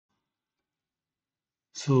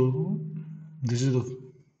So this is the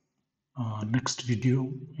next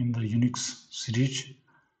video in the Unix series.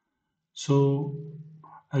 So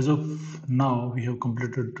as of now, we have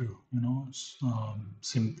completed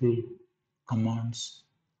simple commands,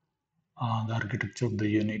 the architecture of the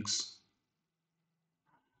Unix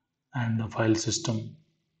and the file system,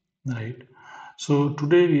 right? So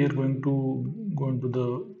today we are going to go into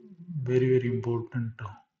the very important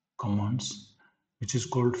commands, which is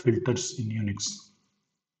called filters in Unix.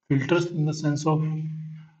 Filters in the sense of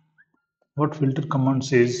what filter command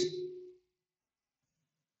says.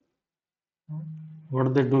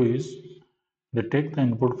 What they do is they take the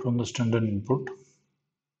input from the standard input,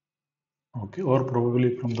 okay, or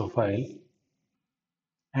probably from the file,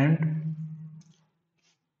 and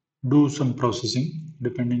do some processing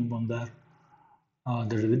depending on the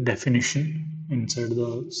definition inside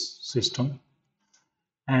the system,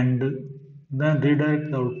 and then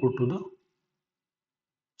redirect the output to the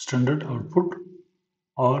standard output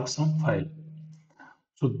or some file.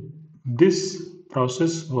 So this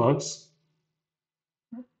process works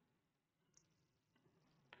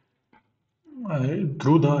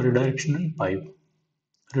through the redirection and pipe.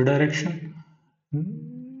 Redirection,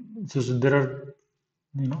 so there are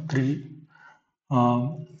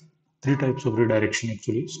um, three types of redirection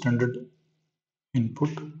actually: standard input,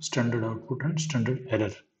 standard output, and standard error.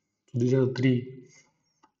 So these are three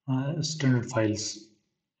standard files,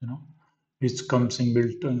 which comes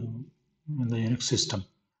inbuilt in the Unix system.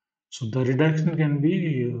 So the redirection can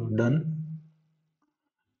be done.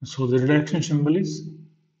 So the redirection symbol is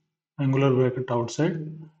angular bracket outside,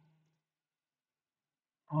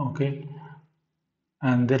 okay,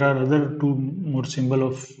 and there are other two more symbol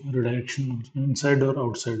of redirection inside or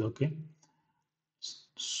outside, okay.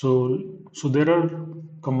 So there are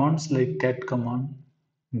commands like cat command,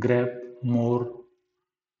 grep, more,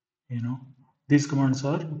 these commands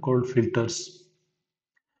are called filters.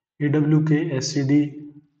 AWK, SCD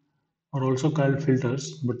are also called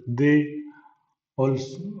filters, but they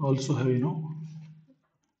also have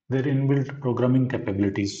their inbuilt programming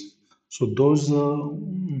capabilities. So those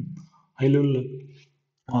high level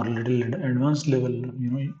or little advanced level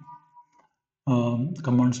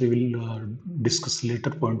commands we will discuss later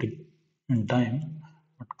point in time.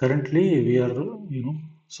 But currently we are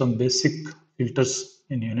some basic filters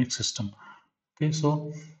in Unix system. Okay,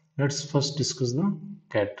 so let's first discuss the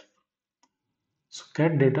cat. So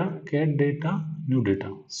cat data, new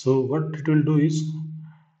data. So what it will do is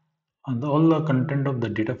all the content of the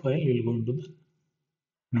data file will go into the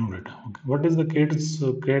new data. Okay, what is the cat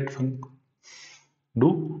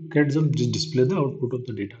do? Cat just display the output of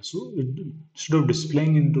the data. So instead of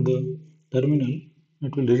displaying into the terminal,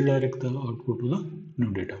 it will redirect the output to the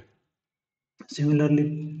new data.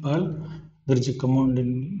 Similarly, Perl, there is a command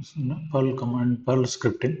in Perl command, Perl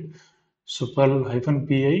scripting. So Perl -pi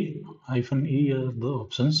 -e are the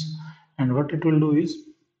options, and what it will do is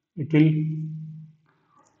it will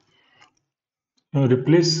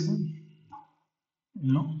replace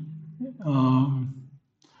um,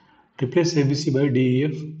 replace ABC by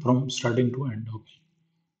DEF from starting to end. Okay.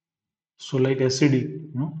 So like SCD,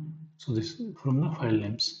 so this from the file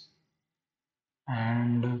names,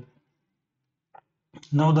 and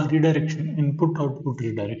now the redirection, input output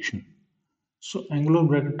redirection. So angular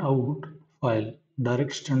bracket out file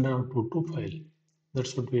direct standard output to file.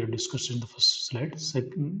 That's what we have discussed in the first slide.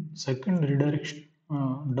 Second redirection,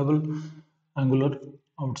 double angular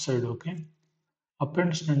outside, okay,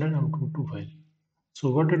 append standard output to file. So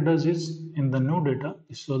what it does is in the new data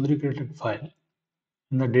is already created file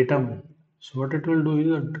in the data one. So what it will do is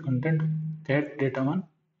that content cat data one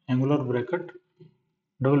angular bracket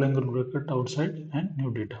double angular bracket outside and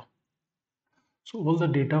new data. So all the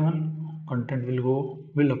data one content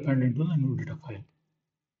will append into the new data file.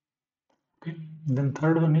 Okay. And then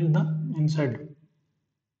third one is the inside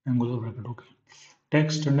angular bracket. Okay.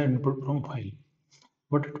 Text and input from file.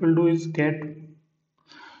 What it will do is cat.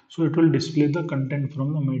 So it will display the content from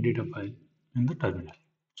the my data file in the terminal.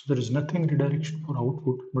 So there is nothing redirection for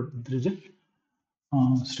output, but there is a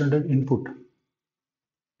standard input.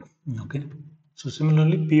 Okay. So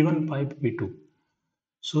similarly, P1 pipe P2.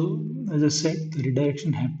 So as I said, the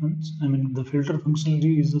redirection happens. I mean, the filter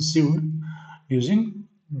functionality is achieved using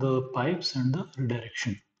the pipes and the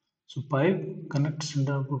redirection. So pipe connects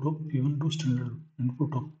standard output of P1 to standard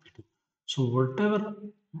input of P2. So whatever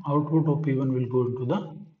output of P1 will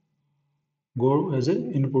go as an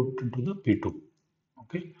input into the P2.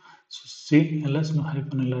 Okay. So C ls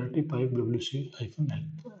 -lrt pipe wc -l.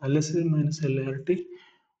 ls minus lrt.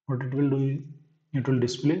 What it will do is it will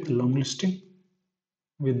display the long listing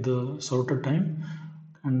with the sorted time,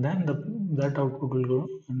 and then the that output will go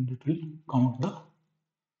and it will count the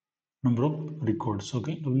number of records.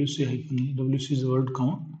 Okay, WC is the word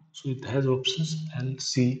count, so it has options L,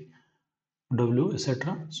 C, W,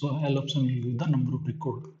 etc. So L option will give the number of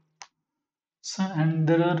record. So, and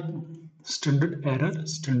there are standard error,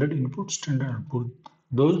 standard input, standard output.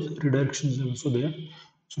 Those redirections are also there.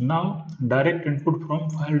 So now direct input from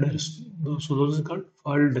file descriptor. So those is called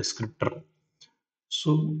file descriptor.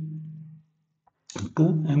 So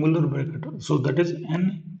two angular bracket. So that is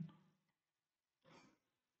n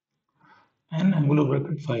angular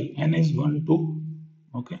bracket file. N is 1, 2.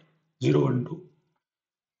 Okay, 0, 1,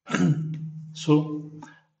 2. So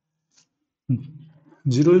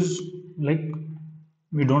 0 is like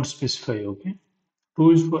we don't specify. Okay,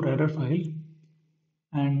 2 is for error file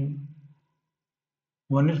and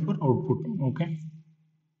 1 is for output. Okay,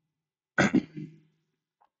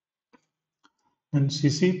 and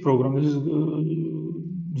CC program,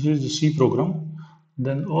 this is the C program.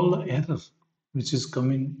 Then all the errors which is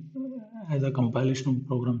coming as a compilation of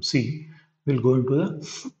program C will go into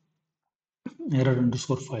the error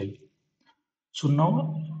underscore file. So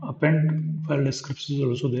now append file description is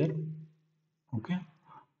also there. Okay,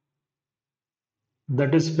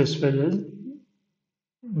 that is specified as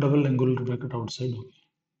double angular bracket outside. Okay,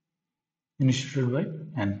 initiated by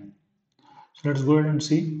n. So let's go ahead and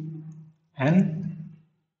see n.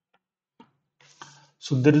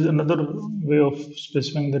 So there is another way of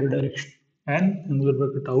specifying the redirection. N angular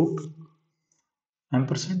bracket out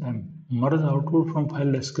ampersand m, merge output from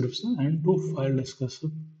file description and to file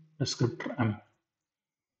descriptor m.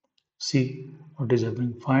 See what is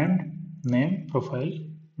happening. Find name profile,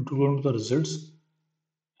 it will go into the results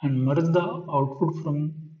and merge the output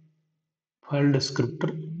from file descriptor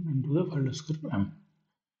into the file descriptor m.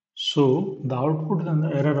 So the output and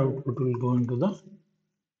the error output will go into the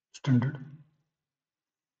standard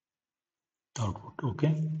output.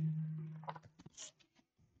 Okay.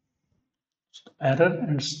 So error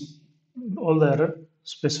and all the error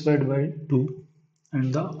specified by 2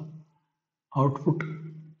 and the output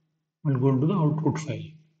will go into the output file.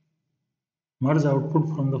 Merge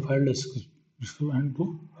output from the file descriptor and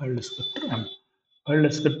to file descriptor m. File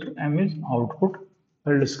descriptor m is output,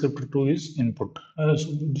 file descriptor 2 is input. So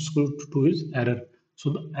descriptor 2 is error. So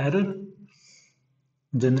the error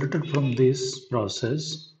generated from this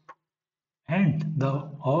process and the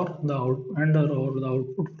or the out and or the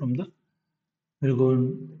output from the will go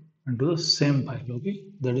into the same file. Okay,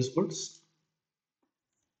 that is called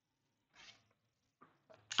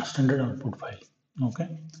standard output file. Okay,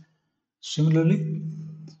 similarly,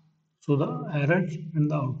 so the error and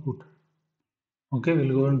the output, okay,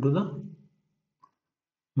 will go into the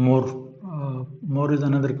more. More is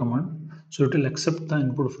another command, so it will accept the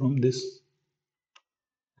input from this.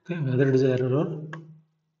 Okay, whether it is error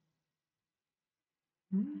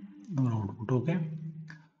or output. Okay,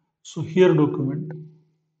 so here document,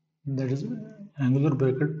 that is angular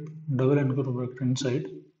bracket, double angular bracket inside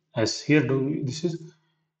as here this is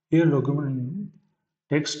here document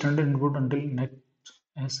takes standard input until next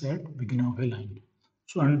s at beginning of a line.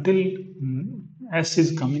 So until s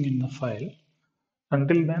is coming in the file,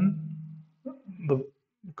 until then the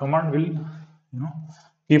command will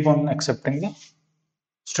keep on accepting the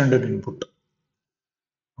standard input.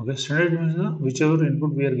 Okay, standard means the whichever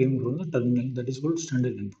input we are giving from the terminal, that is called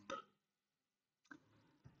standard input.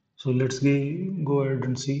 So let's go ahead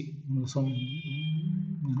and see some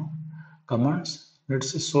commands.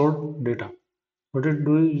 Let's say sort data. What it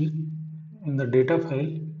do is in the data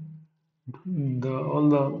file, all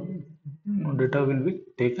the data will be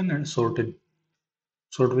taken and sorted.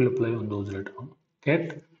 Sort will apply on those data.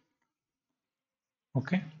 Cat.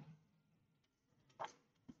 Okay.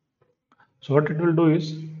 So what it will do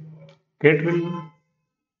is cat will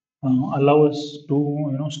allow us to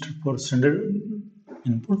for standard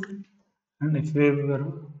input, and if we were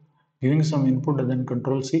giving some input and then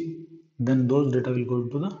control C, then those data will go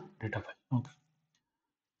into the data file. Okay.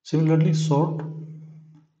 Similarly, sort,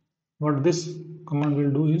 what this command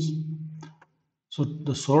will do is, so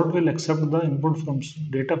the sort will accept the input from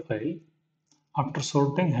data file. After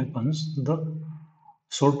sorting happens, the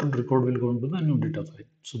sorted record will go into the new data file.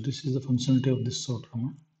 So this is the functionality of this sort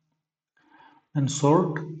command. And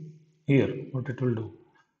sort here, what it will do,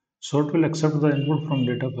 sort will accept the input from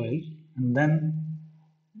data file, and then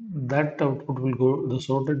that output will go, the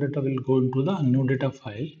sorted data will go into the new data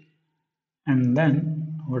file, and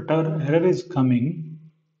then whatever error is coming,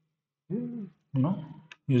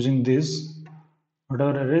 using this,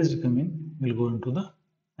 whatever error is coming will go into the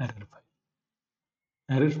error file.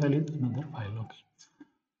 Error file is another file. Okay,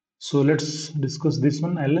 so let's discuss this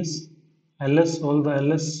one, ls. ls, all the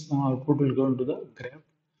ls output will go into the grep.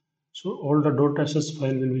 So all the .sh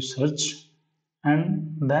file will be searched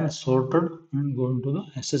and then sorted and go into the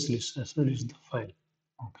sh list. Sh list is the file.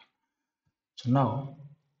 Okay. So now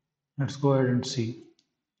let's go ahead and see.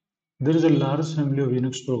 There is a large family of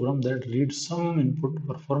Unix program that reads some input,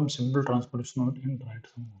 perform simple transformation, and write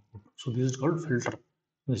some output. So this is called filter.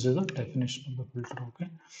 This is the definition of the filter. Okay,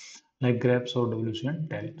 like grep, sort, wc, and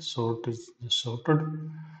tell. Sort is just sorted.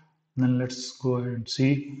 Then let's go ahead and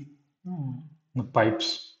see the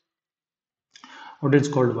pipes. What is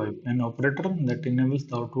called pipe? An operator that enables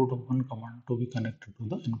the output of one command to be connected to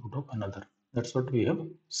the input of another. That's what we have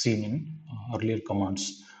seen in earlier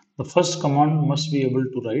commands. The first command must be able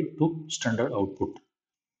to write to standard output.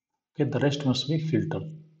 Okay, the rest must be filter.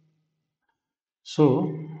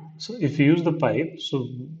 So, so if you use the pipe, so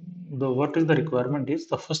the what is the requirement is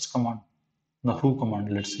the first command, the who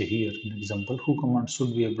command. Let's say here, in example, who command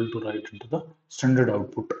should be able to write into the standard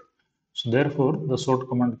output. So therefore, the sort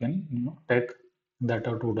command can take that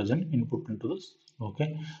output as an input into this.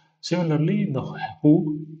 Okay. Similarly, the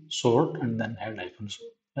who, sort, and then add hyphen. So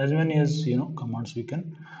as many as commands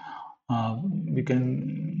uh, we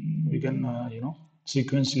can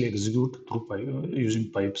sequentially execute through pipe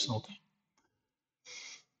using pipes. Okay.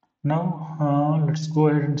 Now let's go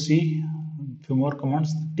ahead and see a few more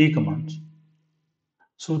commands. T commands.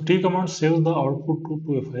 So T command saves the output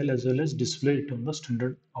to a file as well as display it on the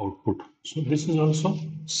standard output. So this is also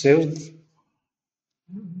saves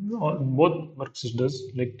both works it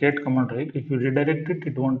does, like cat command, right? If you redirect it,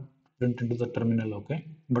 it won't print into the terminal, okay?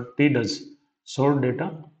 But T does sort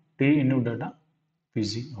data, T new data,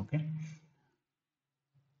 PG, okay?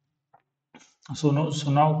 So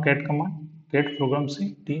now cat command, cat program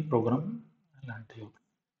C, T program and T.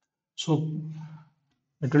 So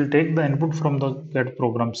it will take the input from the cat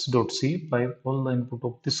programs.c. By all the input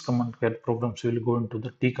of this command cat programs will go into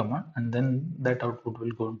the T command, and then that output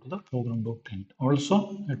will go into the program.int.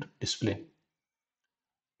 Also, it display.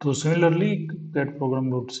 So similarly, cat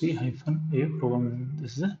program.c hyphen a program,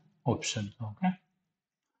 this is an option. Okay.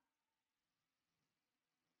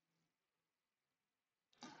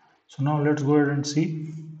 So now let's go ahead and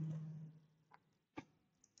see a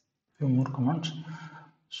few more commands.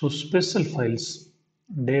 So special files,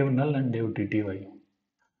 dev null and dev tty.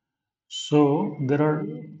 So there are,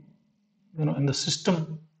 in the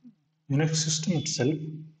system, Unix system itself,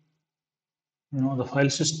 the file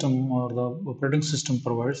system or the operating system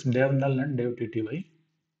provides dev null and dev tty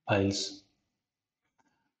files.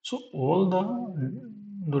 So all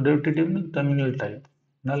the dev tty terminal type.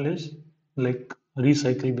 Null is like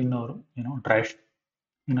recycle bin or trash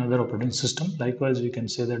in other operating system. Likewise, we can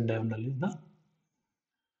say that dev null is the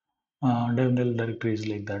dev null directory is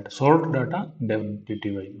like that. Sort data dev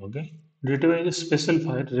tty. Okay, tty is a special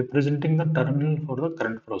file representing the terminal for the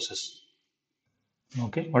current process.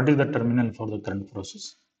 Okay, what is the terminal for the current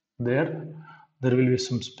process? There will be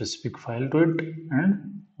some specific file to it,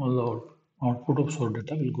 and all the output of sort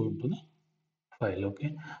data will go into the file.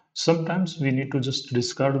 Okay, sometimes we need to just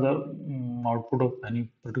discard the output of any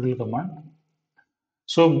particular command.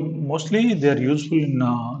 So mostly they are useful in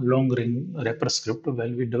long range wrapper script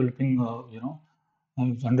while we developing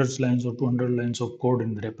hundreds lines or 200 lines of code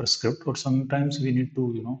in the wrapper script. Or sometimes we need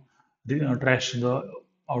to trash the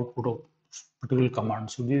output of particular command.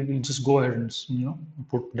 So we will just go ahead and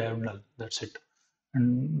put diagonal. That's it,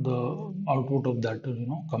 and the output of that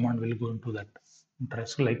command will go into that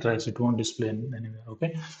trash, like trash. It won't display anywhere.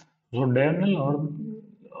 Okay, so diagonal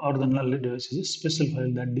or the null device is a special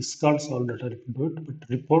file that discards all data written to it, but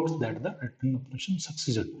reports that the written operation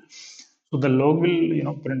succeeded. So the log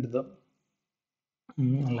will print the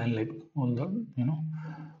line like all the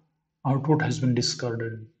output has been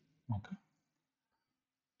discarded. Okay.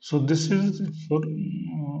 So this is for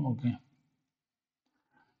okay.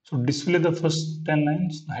 So display the first 10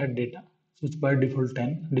 lines head data. So it's by default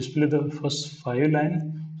 10. Display the first 5 lines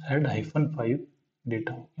head hyphen 5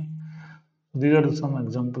 data. Okay. So these are some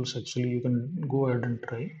examples. Actually, you can go ahead and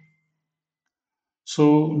try.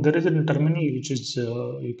 So there is a terminal which is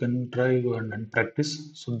you can try go ahead and practice.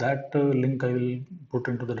 So that link I will put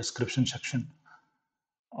into the description section.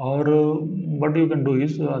 Or what you can do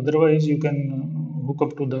is otherwise you can hook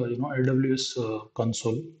up to the AWS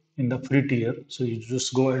console in the free tier. So you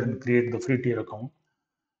just go ahead and create the free tier account.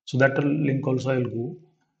 So that link also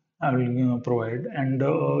I will provide, and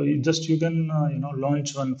you can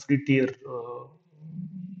launch one free tier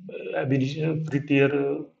free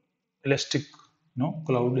tier elastic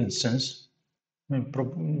cloud instance,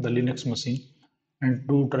 the Linux machine, and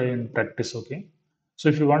do try and practice. Okay, So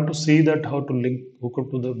if you want to see that how to hook up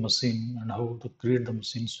to the machine and how to create the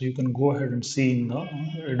machine, so you can go ahead and see in the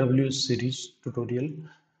AWS series tutorial.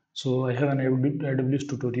 So I have an AWS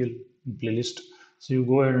tutorial playlist. So you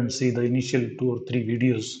go ahead and see the initial 2 or 3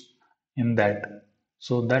 videos in that.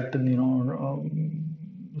 So that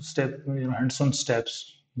hands-on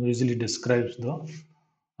steps easily describes the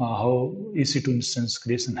how EC2 instance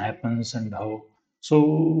creation happens and how. So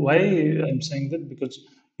why I'm saying that, because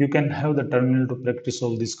you can have the terminal to practice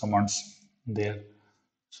all these commands there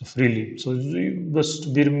so freely. So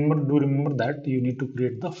just do remember that you need to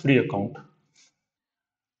create the free account,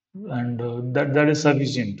 and that is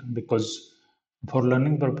sufficient, because for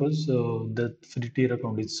learning purpose that free tier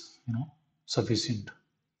account is sufficient.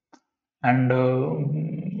 And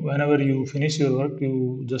whenever you finish your work,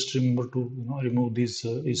 you just remember to remove this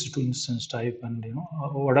EC2 instance type, and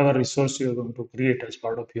whatever resource you are going to create as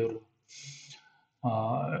part of your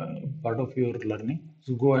learning,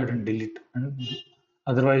 so go ahead and delete, and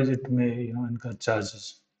otherwise it may incur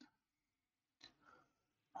charges.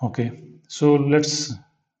 Okay, so let's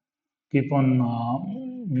keep on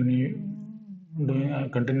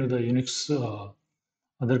continue the Unix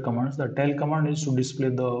other commands. The tail command is to display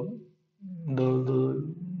the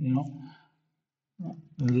you know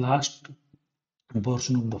last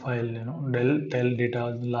portion of the file. Tell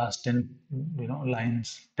data the last 10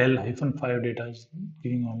 lines. Tell hyphen 5 data is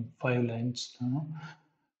giving on 5 lines.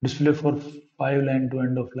 Display for 5 line to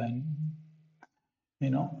end of line.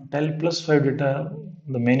 Tell plus 5 data,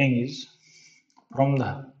 the meaning is from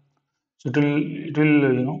the, so it will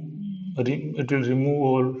it will remove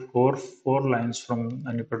all four lines from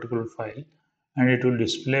any particular file, and it will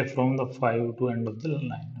display from the 5 to end of the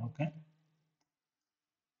line. Okay,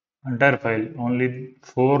 entire file, only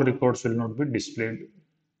 4 records will not be displayed.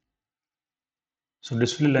 So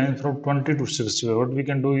display line from 20 to 60. What we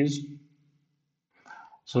can do is,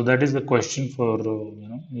 so that is the question for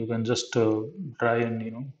you can just try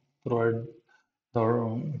and provide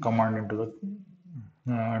the command into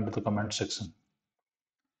the command section.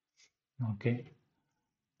 Okay,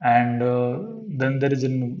 and then there is a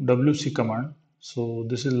WC command. So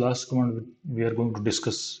this is the last command we are going to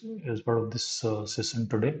discuss as part of this session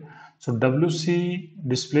today. So WC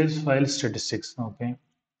displays file statistics. Okay,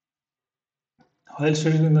 file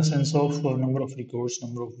statistics in the sense of number of records,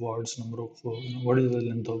 number of words, number of what is the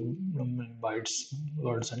length of bytes,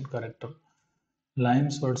 words and character,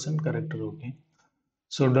 lines, words and character. Okay,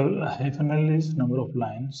 so hyphen L is number of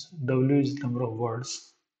lines, W is number of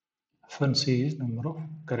words, hyphen C is number of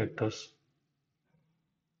characters.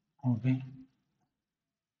 Okay.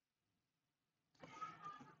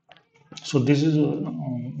 So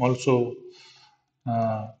also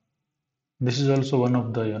uh, this is also one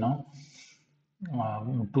of the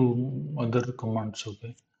two other commands.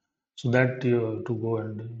 Okay, so that you have to go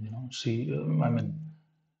and see. I mean,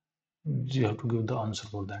 you have to give the answer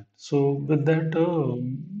for that. So with that,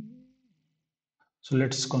 so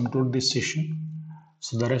let's conclude this session.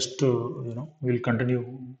 So the rest, we'll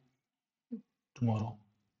continue tomorrow.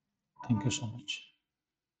 Thank you so much.